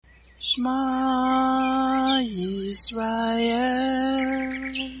Shema Yisrael,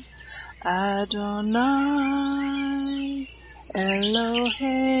 Adonai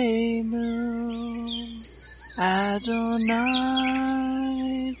Eloheinu, Adonai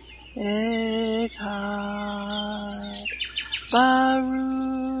Echad, Baruch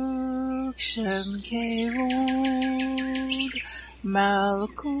Shem Kevod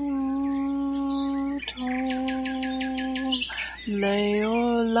Malkuto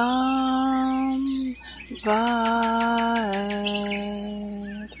Leolam Vaed.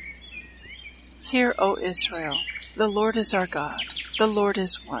 Hear, O Israel, the Lord is our God, the Lord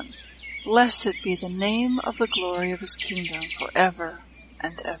is one. Blessed be the name of the glory of his kingdom forever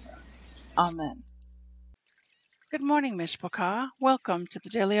and ever. Amen. Good morning, Mishpachah. Welcome to the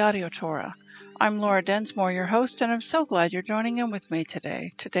Daily Audio Torah. I'm Laura Densmore, your host, and I'm so glad you're joining in with me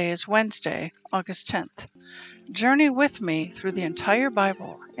today. Today is Wednesday, August 10th. Journey with me through the entire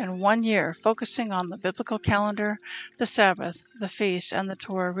Bible in 1 year, focusing on the biblical calendar, the Sabbath, the feast, and the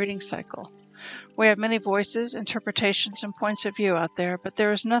Torah reading cycle. We have many voices, interpretations, and points of view out there, but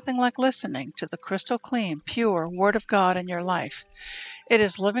there is nothing like listening to the crystal clean, pure Word of God in your life. It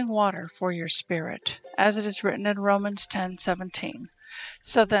is living water for your spirit, as it is written in Romans 10:17.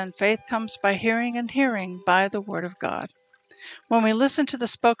 So then faith comes by hearing, and hearing by the Word of God. When we listen to the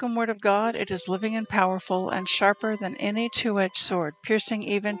spoken Word of God, it is living and powerful and sharper than any two-edged sword, piercing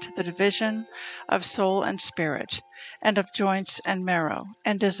even to the division of soul and spirit, and of joints and marrow,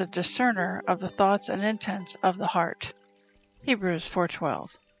 and is a discerner of the thoughts and intents of the heart. Hebrews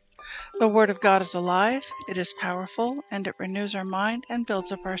 4:12. The Word of God is alive, it is powerful, and it renews our mind and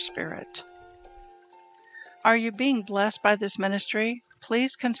builds up our spirit. Are you being blessed by this ministry?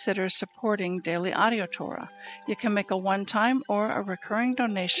 Please consider supporting Daily Audio Torah. You can make a one-time or a recurring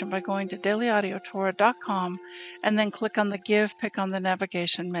donation by going to dailyaudiotorah.com and then click on the Give pick on the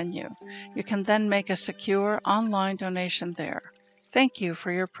navigation menu. You can then make a secure online donation there. Thank you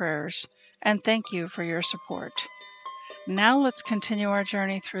for your prayers, and thank you for your support. Now let's continue our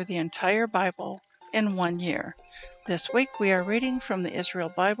journey through the entire Bible in 1 year. This week we are reading from the Israel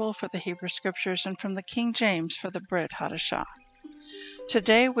Bible for the Hebrew Scriptures and from the King James for the Brit Hadashah.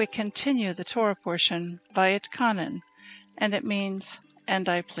 Today we continue the Torah portion, Vayetchanan, and it means, and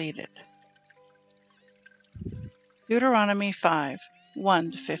I pleaded. Deuteronomy 5,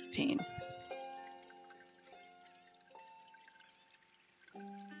 1-15.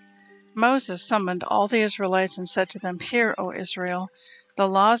 Moses summoned all the Israelites and said to them, Hear, O Israel, the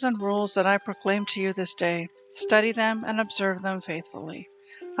laws and rules that I proclaim to you this day. Study them and observe them faithfully.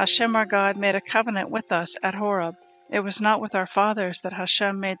 Hashem our God made a covenant with us at Horeb. It was not with our fathers that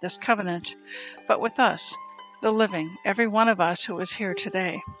Hashem made this covenant, but with us, the living, every one of us who is here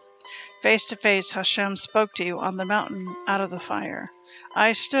today. Face to face Hashem spoke to you on the mountain out of the fire.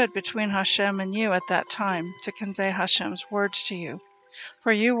 I stood between Hashem and you at that time to convey Hashem's words to you.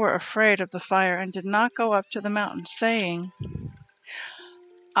 For you were afraid of the fire and did not go up to the mountain, saying,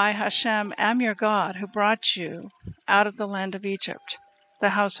 I, Hashem, am your God, who brought you out of the land of Egypt, the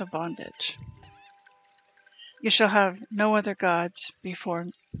house of bondage. You shall have no other gods before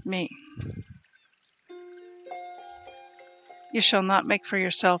me. You shall not make for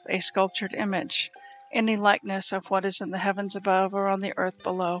yourself a sculptured image, any likeness of what is in the heavens above, or on the earth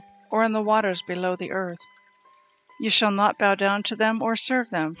below, or in the waters below the earth. You shall not bow down to them or serve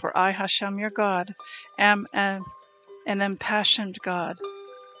them, for I, Hashem, your God, am an impassioned God,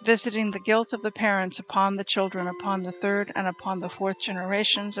 visiting the guilt of the parents upon the children, upon the third and upon the fourth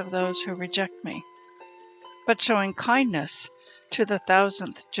generations of those who reject me, but showing kindness to the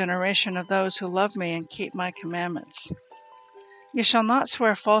 1,000th generation of those who love me and keep my commandments. You shall not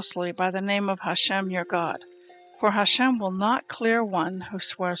swear falsely by the name of Hashem your God, for Hashem will not clear one who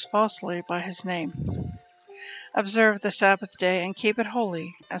swears falsely by his name. Observe the Sabbath day and keep it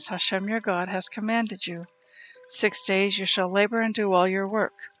holy, as Hashem your God has commanded you. 6 days you shall labor and do all your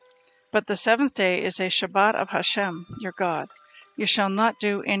work. But the 7th day is a Shabbat of Hashem your God. You shall not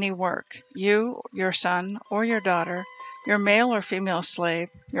do any work, you, your son, or your daughter, your male or female slave,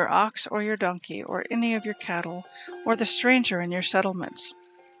 your ox or your donkey, or any of your cattle, or the stranger in your settlements,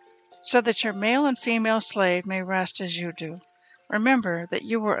 so that your male and female slave may rest as you do. Remember that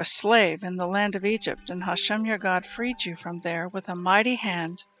you were a slave in the land of Egypt, and Hashem your God freed you from there with a mighty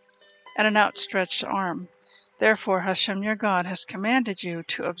hand and an outstretched arm. Therefore Hashem your God has commanded you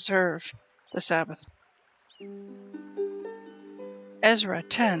to observe the Sabbath. Ezra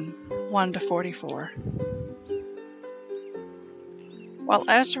 10, 1-44. While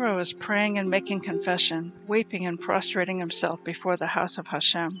Ezra was praying and making confession, weeping and prostrating himself before the house of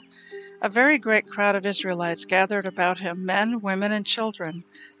Hashem, A very great crowd of Israelites gathered about him, men, women, and children.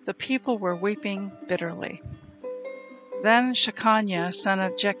 The people were weeping bitterly. Then Shechaniah, son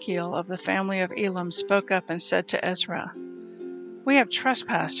of Jechiel of the family of Elam, spoke up and said to Ezra, "We have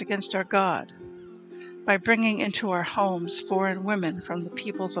trespassed against our God by bringing into our homes foreign women from the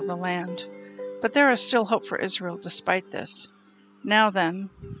peoples of the land. But there is still hope for Israel despite this. Now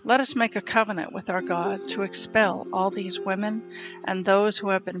then, let us make a covenant with our God to expel all these women and those who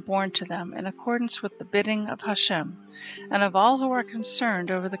have been born to them in accordance with the bidding of Hashem and of all who are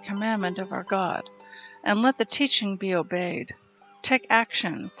concerned over the commandment of our God, and let the teaching be obeyed. Take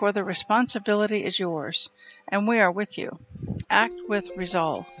action, for the responsibility is yours, and we are with you. Act with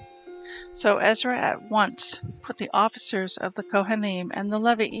resolve." So Ezra at once put the officers of the Kohanim and the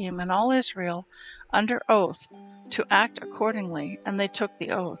Leviim and all Israel under oath to act accordingly, and they took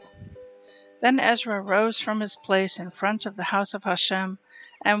the oath. Then Ezra rose from his place in front of the house of Hashem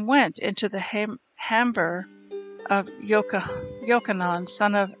and went into the hamber of Yochanan,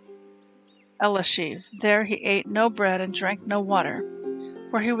 son of Eliashiv. There he ate no bread and drank no water,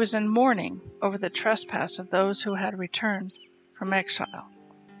 for he was in mourning over the trespass of those who had returned from exile.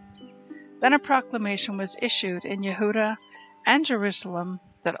 Then a proclamation was issued in Yehuda and Jerusalem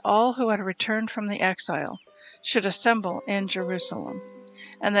that all who had returned from the exile should assemble in Jerusalem,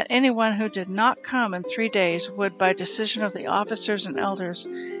 and that anyone who did not come in 3 days would, by decision of the officers and elders,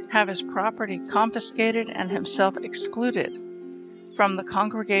 have his property confiscated and himself excluded from the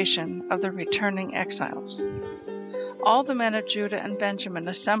congregation of the returning exiles. All the men of Judah and Benjamin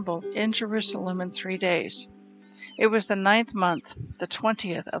assembled in Jerusalem in 3 days. It was the 9th month, the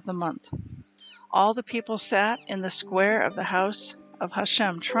 20th of the month. All the people sat in the square of the house of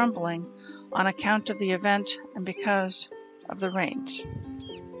Hashem, trembling on account of the event and because of the rains.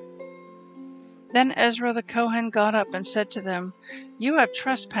 Then Ezra the Kohen got up and said to them, "You have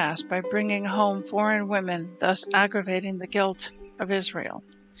trespassed by bringing home foreign women, thus aggravating the guilt of Israel.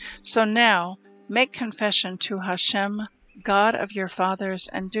 So now make confession to Hashem, God of your fathers,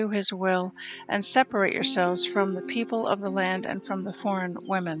 and do his will, and separate yourselves from the people of the land and from the foreign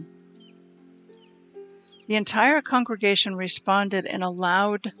women." The entire congregation responded in a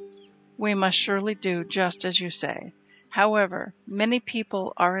loud, "We must surely do just as you say. However, many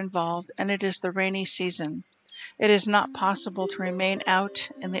people are involved, and it is the rainy season. It is not possible to remain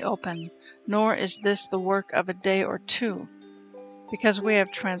out in the open, nor is this the work of a day or two, because we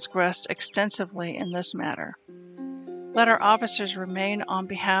have transgressed extensively in this matter. Let our officers remain on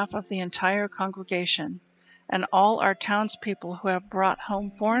behalf of the entire congregation, and all our townspeople who have brought home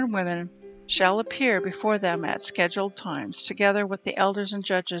foreign women shall appear before them at scheduled times, together with the elders and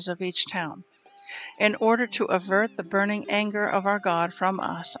judges of each town, in order to avert the burning anger of our God from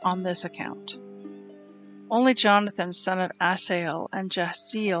us on this account." Only Jonathan, son of Asael, and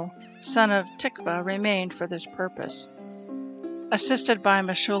Jaziel, son of Tikva, remained for this purpose, assisted by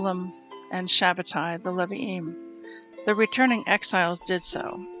Meshullam and Shabbatai the Leviim. The returning exiles did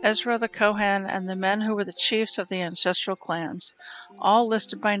so. Ezra the Kohen and the men who were the chiefs of the ancestral clans, all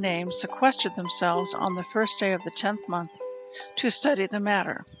listed by name, sequestered themselves on the first day of the 10th month to study the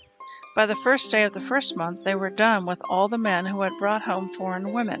matter. By the first day of the first month they were done with all the men who had brought home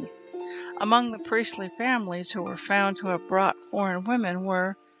foreign women. Among the priestly families who were found to have brought foreign women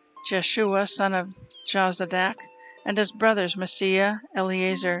were Jeshua, son of Jozadak, and his brothers Messiah,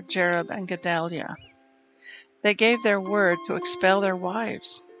 Eleazar, Jerub, and Gedaliah. They gave their word to expel their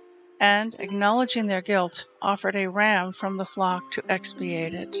wives, and, acknowledging their guilt, offered a ram from the flock to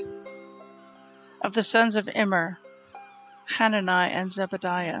expiate it. Of the sons of Immer, Hanani and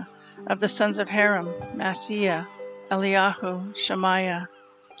Zebadiah. Of the sons of Haram, Maaseiah, Eliyahu, Shemaiah,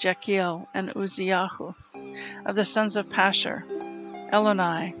 Jechiel, and Uzziyahu. Of the sons of Pashur,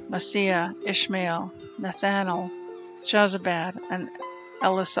 Eloni, Maaseiah, Ishmael, Nathanael, Jozabad, and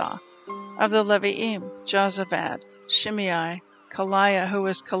Elisah. Of the Leviim, Jozabad, Shimei, Kaliah, who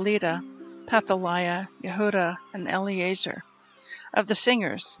was Kalida, Pathaliah, Yehuda, and Eleazar. Of the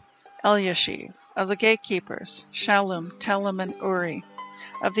singers, Eliashib. Of the gatekeepers, Shallum, Telem, and Uri.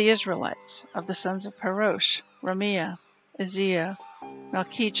 Of the Israelites, of the sons of Parosh, Ramiah, Izziah,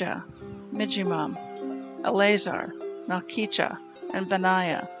 Malchijah, Mijimam, Eleazar, Malchijah, and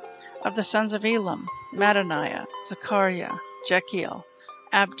Benaiah. Of the sons of Elam, Mattaniah, Zechariah, Jechiel,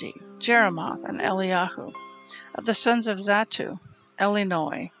 Abdi, Jeremoth, and Eliyahu. Of the sons of Zatu,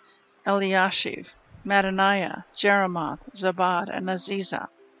 Elinoi, Eliashiv, Mattaniah, Jeremoth, Zabad, and Aziza.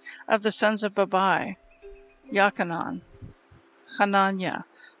 Of the sons of Babai, Yachanan, Hananiah,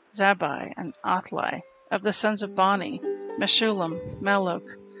 Zabai, and Athlai. Of the sons of Bani, Meshullam,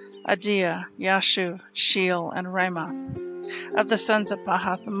 Maluk, Adiah, Yashuv, Sheel, and Ramoth. Of the sons of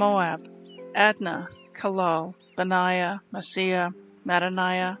Pahath Moab, Adnah, Kalal, Benaiah, Maaseiah,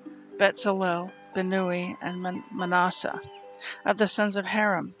 Mattaniah, Bezalel, Benui, and Manasseh. Of the sons of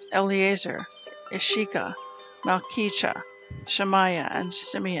Haram, Eleazar, Ishika, Malchijah, Shemaiah, and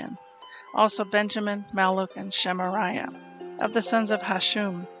Simeon. Also Benjamin, Malluch, and Shemariah. Of the sons of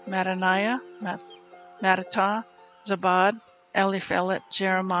Hashum, Mattaniah, Mattitah, Zabad, Eliphelet,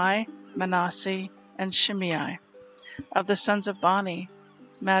 Jeremiah, Manasseh, and Shimei. Of the sons of Bani,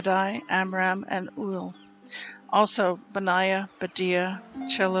 Madai, Amram, and Ul. Also Benaiah, Badiah,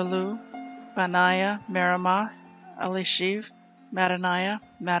 Chelalu, Benaiah, Meremoth, Elishiv, Mattaniah,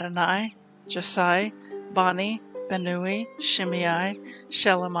 Mattanai, Jesai, Bani, Benui, Shimei,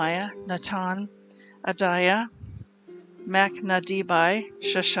 Shelemiah, Natan, Adiah, Machnadibai,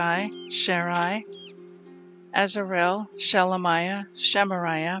 Shashai, Sherai, Azarel, Shelemiah,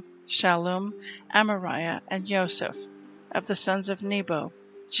 Shemariah, Shallum, Amariah, and Joseph. Of the sons of Nebo,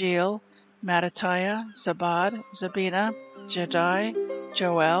 Jeiel, Mattitiah, Zabad, Zabina, Jedai,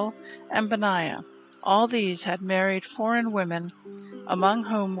 Joel, and Benaiah. All these had married foreign women, among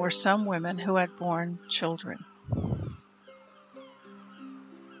whom were some women who had borne children.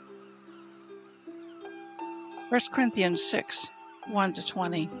 1 Corinthians 6,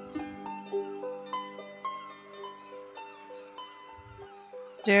 1-20.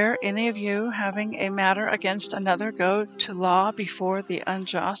 Dare any of you, having a matter against another, go to law before the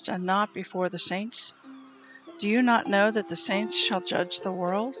unjust and not before the saints? Do you not know that the saints shall judge the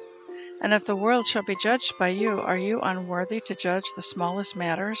world? And if the world shall be judged by you, are you unworthy to judge the smallest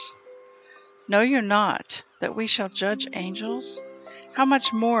matters? Know you not that we shall judge angels? How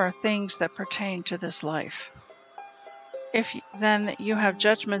much more things that pertain to this life? If then you have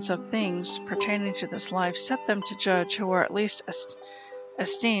judgments of things pertaining to this life, set them to judge who are at least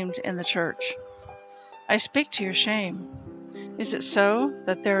esteemed in the church. I speak to your shame. Is it so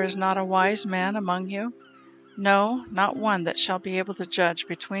that there is not a wise man among you? No, not one that shall be able to judge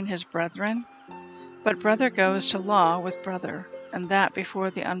between his brethren. But brother goes to law with brother, and that before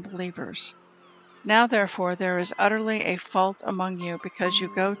the unbelievers. Now therefore there is utterly a fault among you, because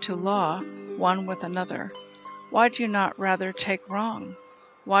you go to law one with another. Why do you not rather take wrong?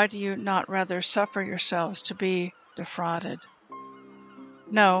 Why do you not rather suffer yourselves to be defrauded?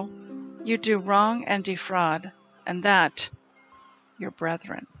 No, you do wrong and defraud, and that your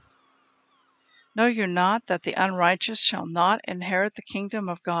brethren. Know you not that the unrighteous shall not inherit the kingdom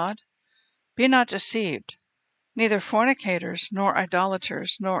of God? Be not deceived. Neither fornicators, nor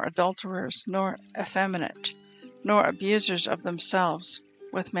idolaters, nor adulterers, nor effeminate, nor abusers of themselves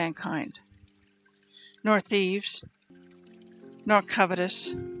with mankind, nor thieves, nor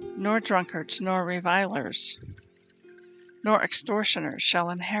covetous, nor drunkards, nor revilers, nor extortioners shall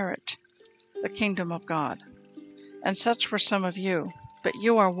inherit the kingdom of God. And such were some of you, but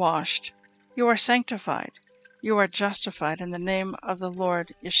you are washed, you are sanctified, you are justified in the name of the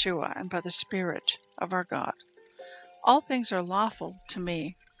Lord Yeshua and by the Spirit of our God. All things are lawful to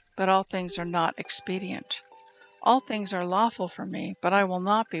me, but all things are not expedient. All things are lawful for me, but I will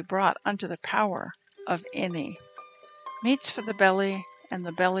not be brought unto the power of any. Meats for the belly, and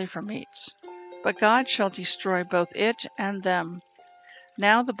the belly for meats. But God shall destroy both it and them.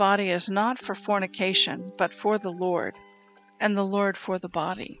 Now the body is not for fornication, but for the Lord, and the Lord for the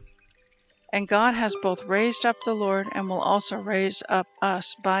body. And God has both raised up the Lord, and will also raise up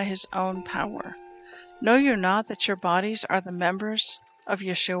us by his own power. Know you not that your bodies are the members of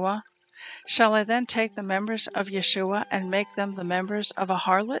Yeshua? Shall I then take the members of Yeshua and make them the members of a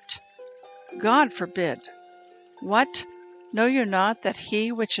harlot? God forbid. What? Know you not that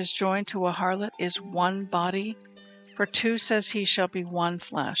he which is joined to a harlot is one body? For two, says he, shall be one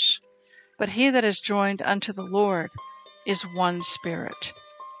flesh. But he that is joined unto the Lord is one spirit.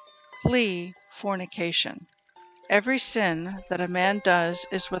 Flee fornication. Every sin that a man does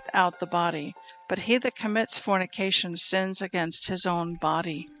is without the body, but he that commits fornication sins against his own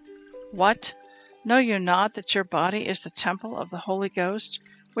body. What? Know you not that your body is the temple of the Holy Ghost,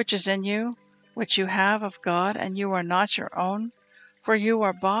 which is in you, which you have of God, and you are not your own? For you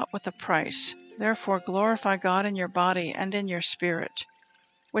are bought with a price. Therefore glorify God in your body and in your spirit,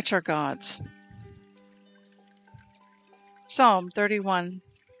 which are God's. Psalm 31,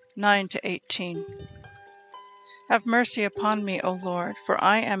 9-18. Have mercy upon me, O Lord, for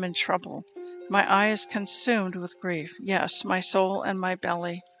I am in trouble. My eye is consumed with grief, yes, my soul and my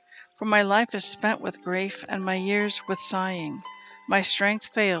belly. For my life is spent with grief, and my years with sighing. My strength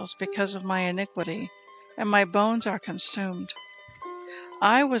fails because of my iniquity, and my bones are consumed.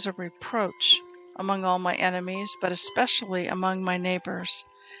 I was a reproach among all my enemies, but especially among my neighbors,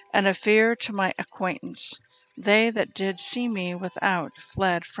 and a fear to my acquaintance. They that did see me without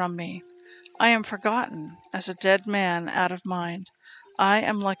fled from me. I am forgotten as a dead man out of mind. I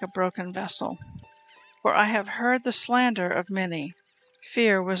am like a broken vessel. For I have heard the slander of many.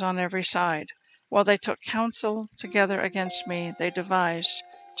 Fear was on every side. While they took counsel together against me, they devised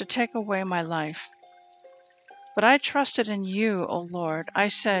to take away my life. But I trusted in you, O Lord. I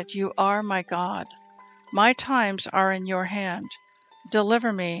said, You are my God. My times are in your hand.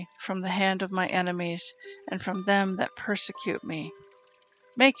 Deliver me from the hand of my enemies and from them that persecute me.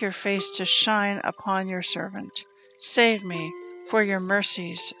 Make your face to shine upon your servant. Save me for your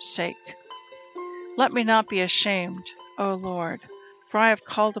mercy's sake. Let me not be ashamed, O Lord, for I have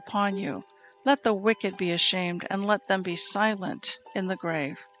called upon you. Let the wicked be ashamed, and let them be silent in the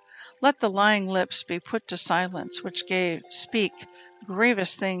grave. Let the lying lips be put to silence, which speak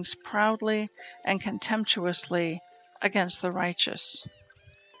grievous things proudly and contemptuously against the righteous.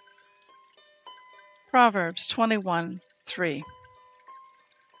 Proverbs 21:3.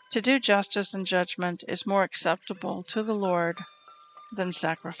 To do justice and judgment is more acceptable to the Lord than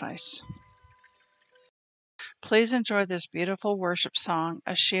sacrifice. Please enjoy this beautiful worship song,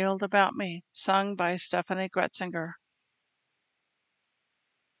 A Shield About Me, sung by Stephanie Gretzinger.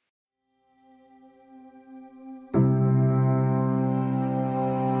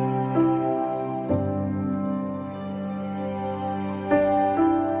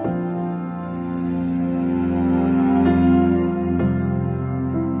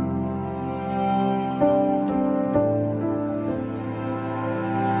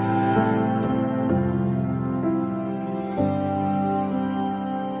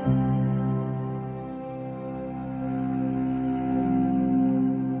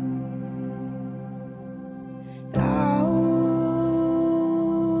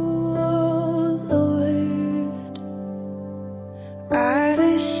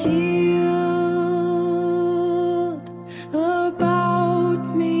 Shield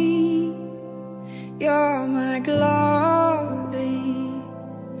about me, you're my glory,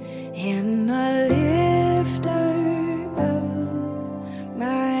 and the lifter of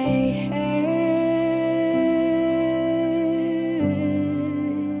my head.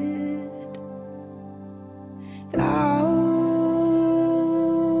 Thou,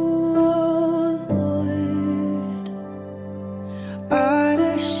 Lord, art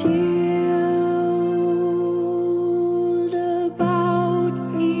a shield about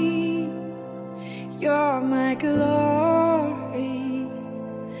me, you're my glory,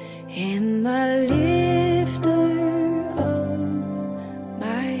 and the lifter of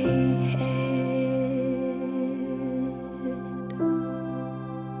my head.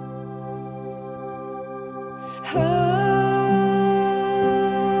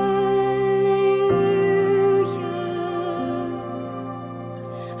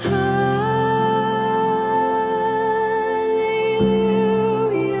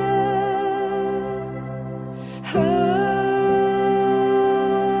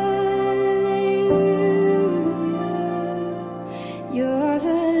 You're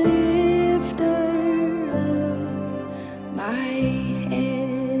the lifter of my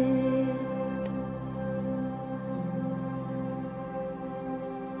head.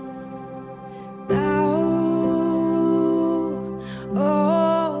 Thou,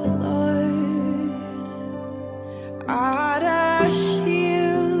 oh Lord, art a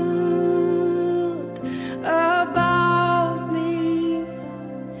shield about me,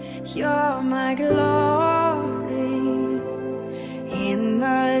 you're my glory, in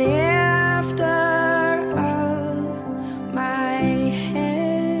the lifter of my head.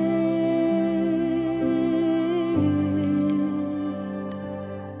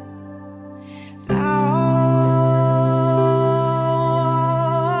 Thou,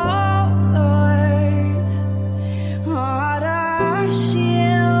 Lord, art a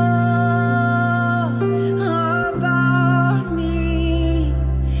shield about me,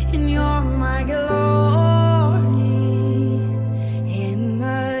 and you're my glory.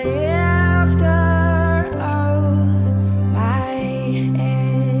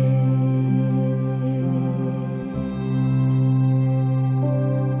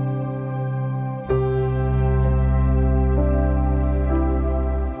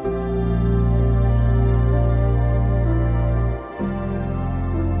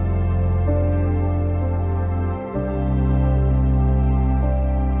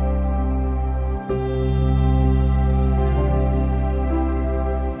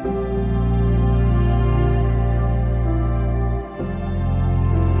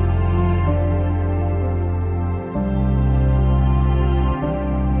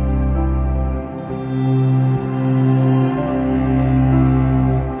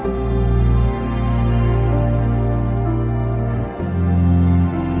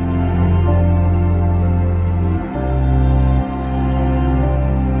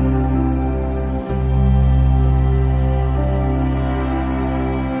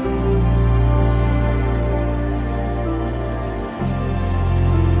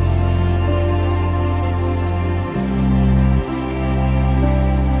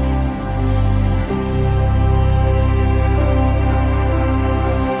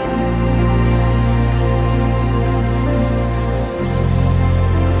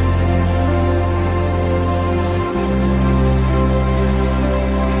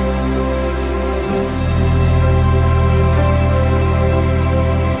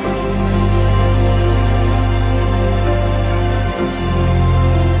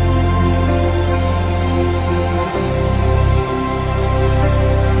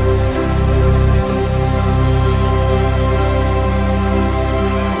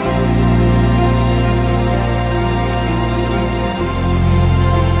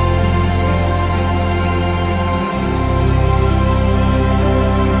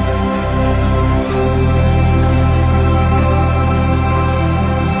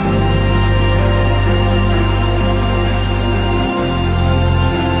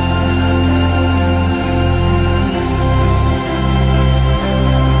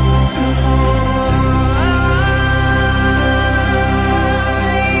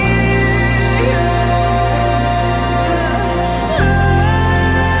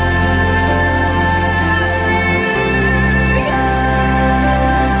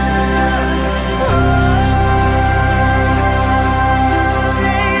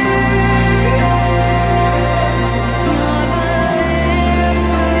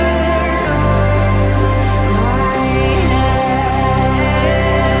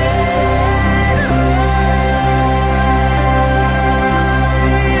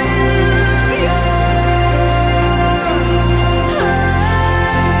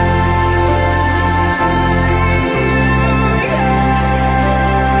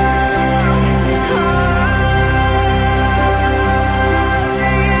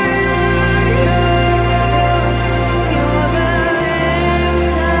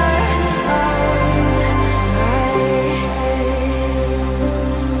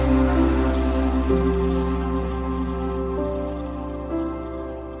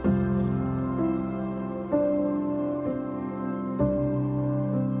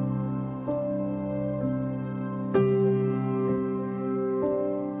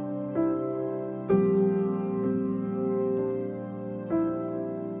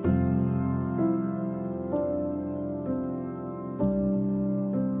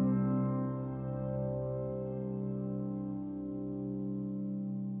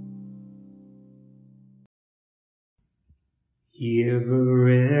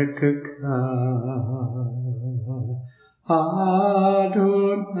 Yivrekaka Adonai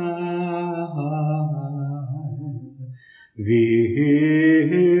Vish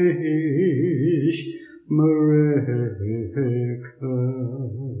Mareka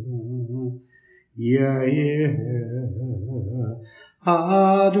Yair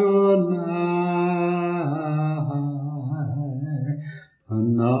Adonai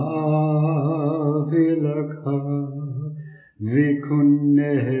Panavilaka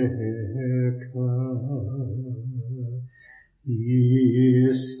Vikuneka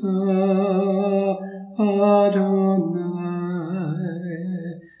Isa Adonai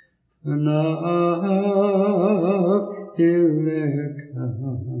Panav Ileka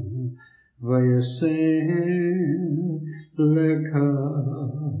Vayasem Leka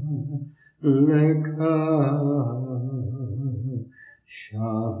Leka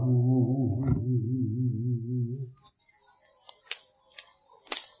Shalom.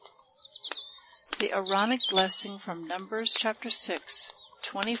 The Aaronic blessing from Numbers chapter 6,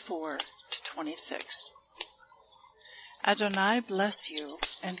 24 to 26. Adonai bless you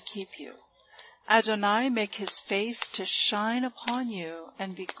and keep you. Adonai make his face to shine upon you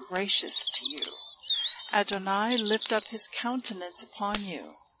and be gracious to you. Adonai lift up his countenance upon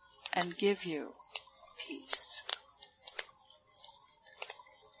you and give you peace.